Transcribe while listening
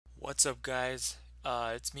What's up guys?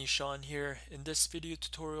 It's me Sean here. In this video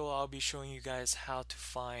tutorial I'll be showing you guys how to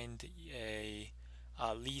find a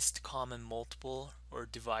least common multiple or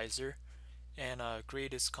divisor and a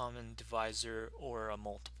greatest common divisor or a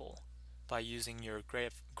multiple by using your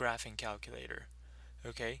graphing calculator.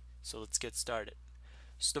 Okay, so let's get started.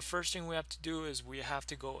 So the first thing we have to do is we have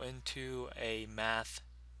to go into a math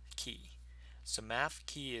key. So math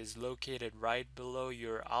key is located right below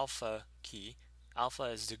your alpha key. Alpha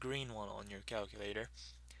is the green one on your calculator.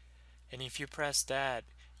 And if you press that,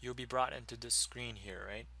 you'll be brought into this screen here,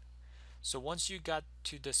 right? So once you got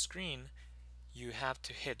to the screen, you have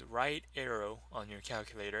to hit right arrow on your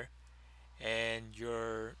calculator and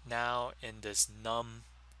you're now in this num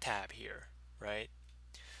tab here, right?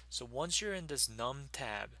 So once you're in this num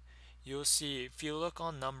tab, you'll see if you look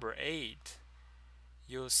on number 8,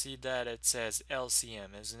 you'll see that it says LCM,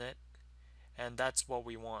 isn't it? And that's what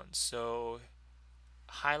we want. So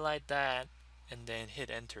highlight that and then hit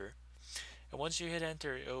enter. And once you hit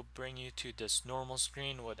enter, it'll bring you to this normal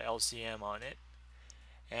screen with LCM on it.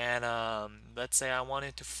 And let's say I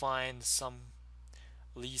wanted to find some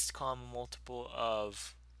least common multiple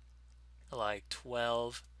of like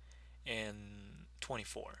 12 and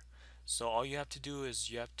 24. So all you have to do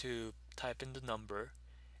is you have to type in the number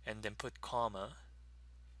and then put comma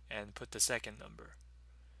and put the second number.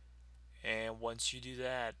 And once you do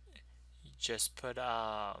that, you just put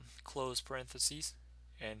close parentheses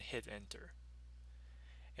and hit enter.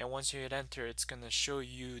 And once you hit enter, it's going to show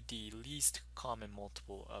you the least common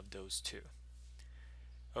multiple of those two.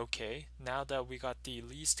 Okay, now that we got the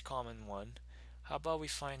least common one, how about we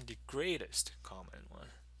find the greatest common one?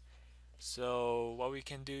 So what we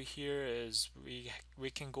can do here is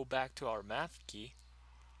we can go back to our math key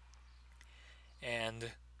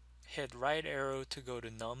and hit right arrow to go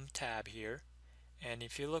to num tab here. And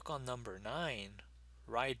if you look on number 9,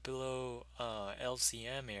 right below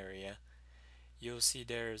LCM area, you'll see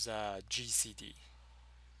there's a GCD,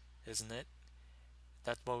 isn't it?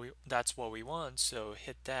 That's what we want. So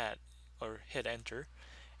hit that or hit enter.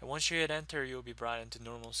 And once you hit enter, you'll be brought into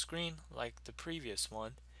normal screen like the previous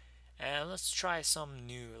one. And let's try some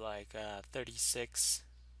new like 36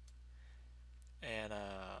 and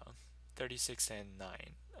 36 and 9,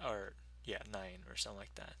 or yeah, 9 or something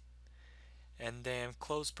like that. And then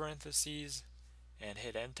close parentheses and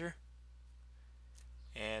hit enter.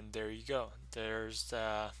 And there you go. There's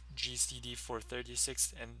the GCD for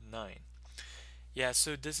 36 and 9. Yeah,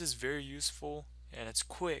 so this is very useful and it's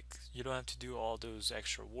quick. You don't have to do all those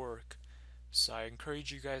extra work. So I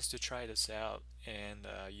encourage you guys to try this out and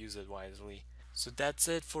use it wisely. So that's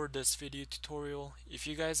it for this video tutorial. If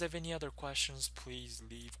you guys have any other questions, please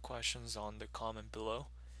leave questions on the comment below.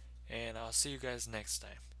 And I'll see you guys next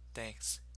time. Thanks.